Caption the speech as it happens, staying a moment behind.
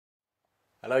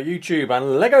Hello YouTube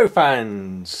and LEGO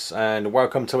fans, and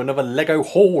welcome to another LEGO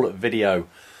haul video.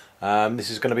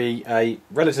 This is going to be a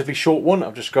relatively short one.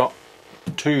 I've just got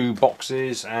two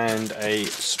boxes and a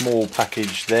small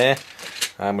package there,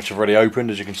 which I've already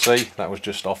opened, as you can see. That was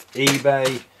just off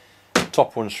eBay. The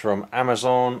top one's from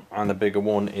Amazon and the bigger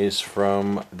one is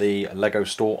from the LEGO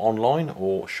store online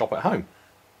or shop at home.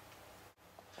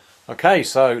 Okay,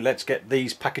 so let's get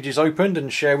these packages opened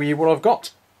and share with you what I've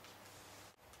got.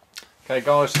 Okay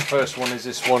guys, the first one is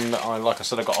this one that like I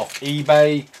said, I got off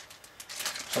eBay.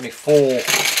 It's only 4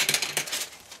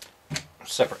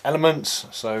 separate elements.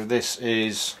 So this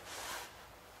is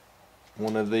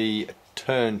one of the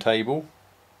turntable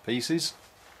pieces.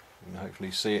 You can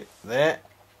hopefully see it there.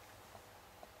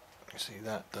 You see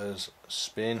that does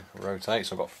spin, rotate.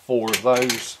 So I've got 4 of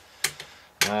those.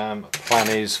 The plan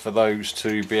is for those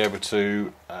to be able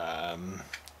to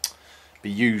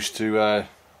be used to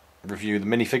review the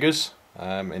minifigures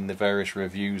in the various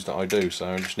reviews that I do.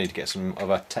 So I just need to get some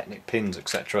other Technic pins,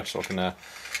 etc., so I can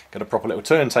get a proper little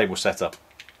turntable set up.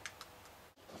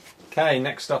 Okay,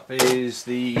 next up is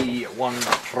the one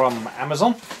from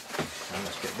Amazon. And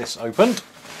let's get this opened.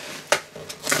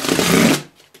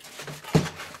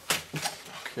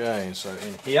 Okay, so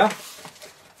in here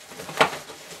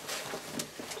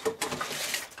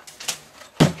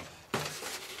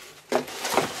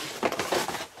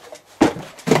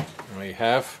we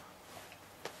have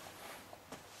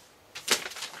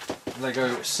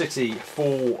Lego City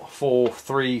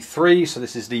 4433. So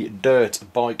this is the dirt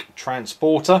bike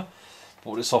transporter.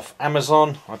 Bought this off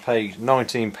Amazon. I paid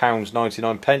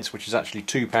 £19.99, which is actually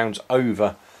 £2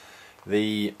 over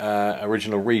the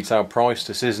original retail price.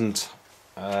 This isn't,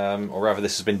 or rather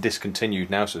this has been discontinued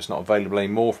now, so it's not available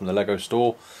anymore from the Lego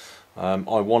store. I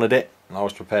wanted it and I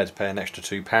was prepared to pay an extra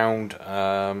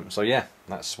 £2. So yeah,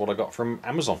 that's what I got from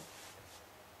Amazon.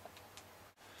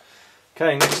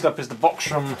 Okay, next up is the box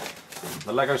from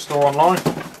the Lego store online.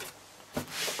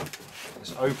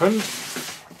 It's opened.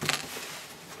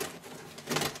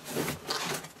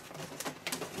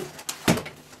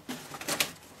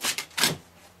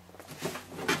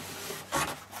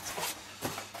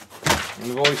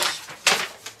 Invoice.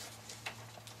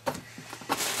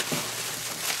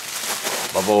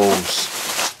 Bubbles.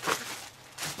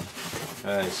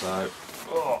 Okay, so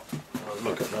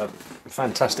look at the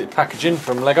fantastic packaging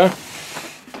from Lego.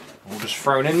 All just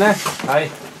thrown in there.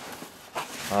 Okay.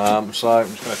 So I'm just going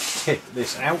to tip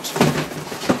this out.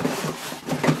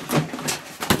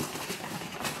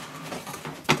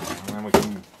 And then we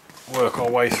can work our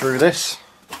way through this.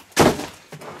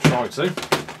 Try to.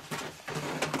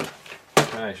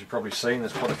 Okay, as you've probably seen,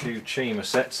 there's quite a few Chima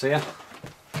sets here.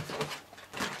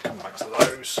 Come back to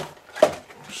those.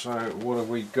 So what have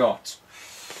we got?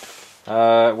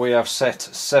 We have set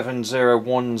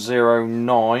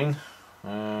 70109.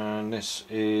 And this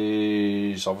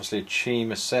is obviously a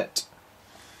Chima set.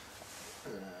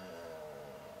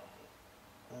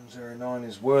 109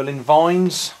 is Whirling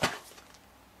Vines.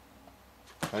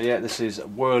 Oh yeah, this is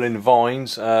Whirling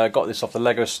Vines. Got this off the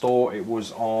Lego store. It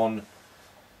was on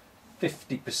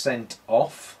 50%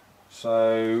 off.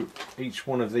 So each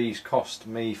one of these cost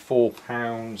me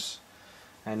 £4.99,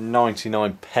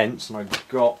 and I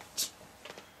got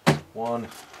 1,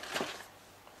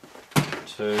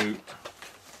 2,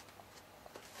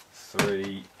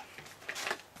 3,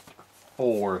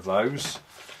 4 of those.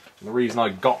 And the reason I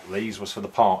got these was for the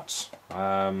parts.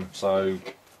 So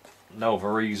no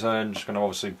other reason. Just going to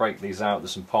obviously break these out.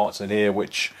 There's some parts in here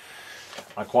which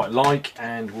I quite like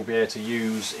and will be able to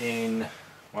use in,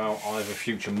 well, either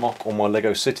future mock or my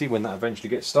Lego City when that eventually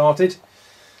gets started.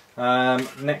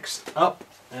 Next up,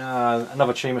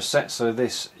 another Chima set. So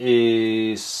this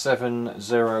is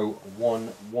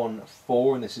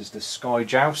 70114, and this is the Sky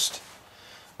Joust.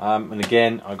 And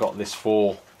again, I got this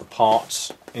for the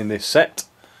parts in this set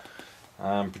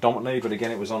predominantly, but again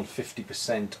it was on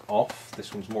 50% off.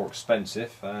 This one's more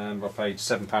expensive. I paid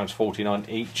 £7.49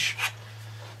 each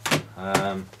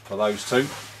for those two.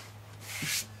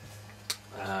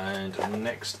 And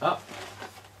next up,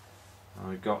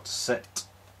 I got set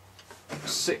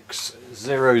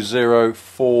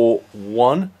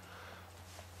 60041,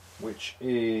 which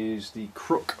is the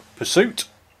Crook Pursuit.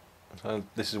 So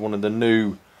this is one of the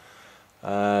new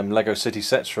Lego City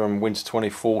sets from Winter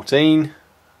 2014.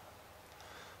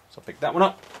 So I picked that one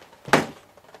up.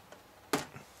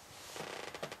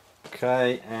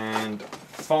 Okay, and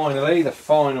finally, the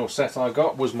final set I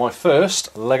got was my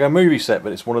first Lego Movie set,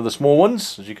 but it's one of the small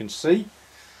ones, as you can see.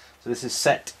 So this is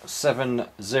set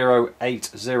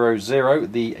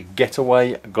 70800, the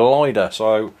Getaway Glider.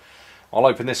 So I'll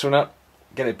open this one up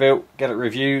get it built, get it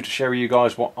reviewed, share with you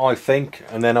guys what I think,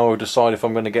 and then I will decide if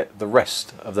I'm going to get the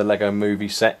rest of the Lego movie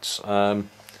sets.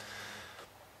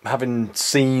 Having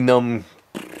seen them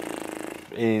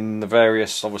in the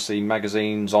various, obviously,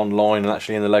 magazines, online, and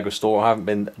actually in the Lego store, I haven't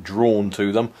been drawn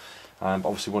to them.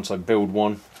 Obviously, once I build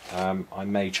one, I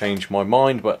may change my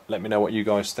mind, but let me know what you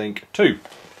guys think too.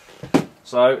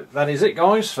 So that is it,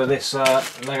 guys, for this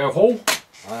Lego haul.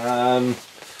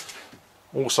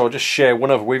 Also, I'll just share one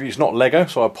other with you. It's not Lego,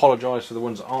 so I apologise for the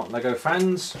ones that aren't Lego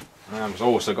fans. I've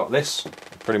also got this,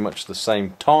 pretty much the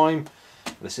same time.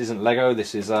 This isn't Lego,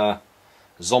 this is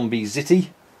Zombie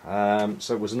Zitty.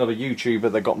 So it was another YouTuber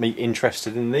that got me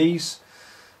interested in these.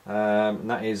 And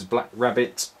that is Black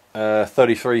Rabbit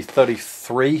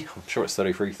 3333. I'm sure it's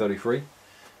 3333.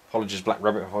 Apologies, Black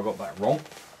Rabbit, if I got that wrong.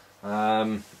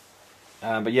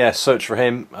 But yeah, search for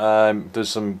him. Does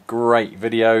some great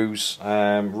videos.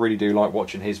 Really do like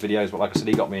watching his videos. But like I said,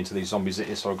 he got me into these Zombie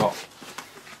Zitties, so I got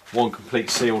one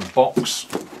complete sealed box,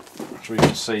 which we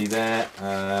can see there.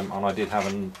 And I did have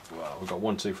well, we've got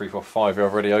 1, 2, 3, 4, 5 here.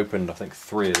 I've already opened, I think,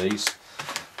 3 of these.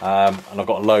 And I've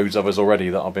got loads of others already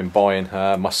that I've been buying.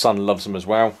 My son loves them as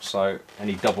well, so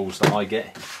any doubles that I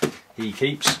get, he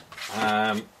keeps.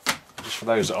 Just for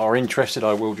those that are interested,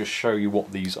 I will just show you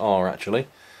what these are actually.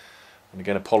 And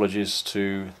again, apologies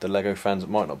to the Lego fans that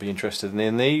might not be interested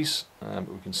in these, but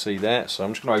we can see there. So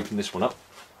I'm just going to open this one up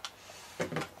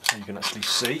so you can actually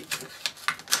see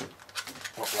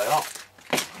what they are.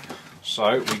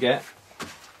 So we get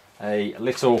a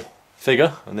little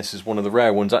figure, and this is one of the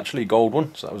rare ones actually, gold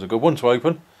one, so that was a good one to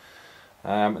open.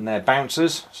 And they're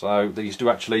bouncers, so these do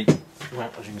actually, well,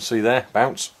 as you can see there,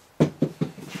 bounce. But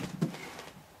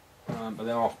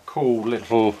they are cool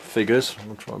little figures.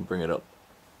 I'll try and bring it up.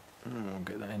 I'll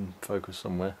get that in focus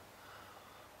somewhere.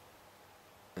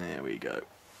 There we go.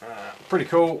 Pretty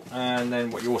cool. And then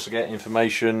what you also get,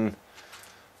 information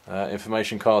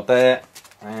card there,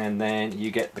 and then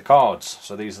you get the cards.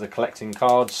 So these are the collecting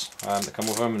cards that come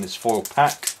with them in this foil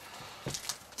pack.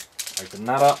 Open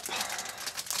that up,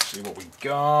 see what we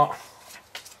got.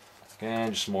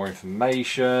 Again, just some more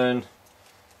information.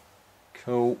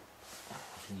 Cool.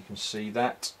 You can see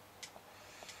that.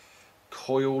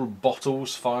 Coil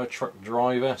bottles, fire truck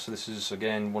driver. So this is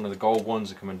again one of the gold ones.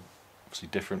 They come in obviously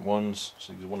different ones.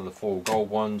 So these are one of the 4 gold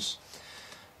ones.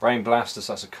 Brain blasters,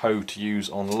 that's a code to use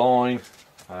online.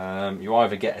 You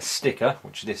either get a sticker,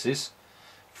 which this is,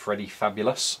 Freddy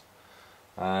Fabulous,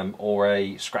 or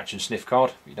a scratch and sniff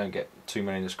card. You don't get too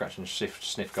many of the scratch and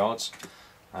sniff cards.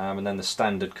 And then the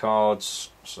standard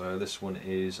cards. So this one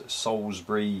is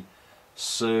Salisbury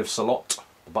Serve-Salot,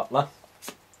 the butler.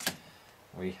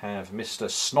 We have Mr.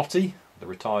 Snotty, the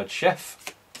retired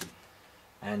chef,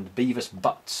 and Beavis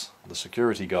Butts, the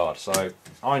security guard. So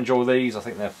I enjoy these. I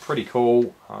think they're pretty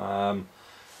cool. I'm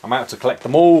out to collect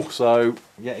them all, so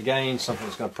yet again something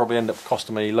that's going to probably end up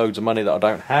costing me loads of money that I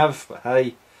don't have, but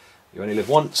hey, you only live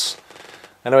once.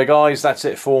 Anyway guys, that's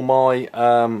it for my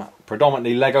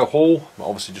predominantly Lego haul. I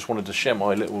obviously just wanted to share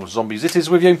my little Zombie Zitties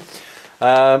with you.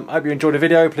 Hope you enjoyed the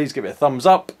video. Please give it a thumbs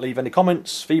up, leave any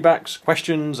comments, feedbacks,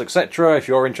 questions, etc. If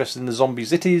you're interested in the Zombie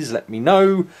Zitties, let me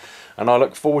know. And I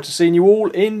look forward to seeing you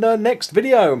all in the next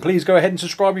video. And please go ahead and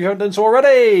subscribe if you haven't done so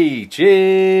already.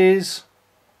 Cheers!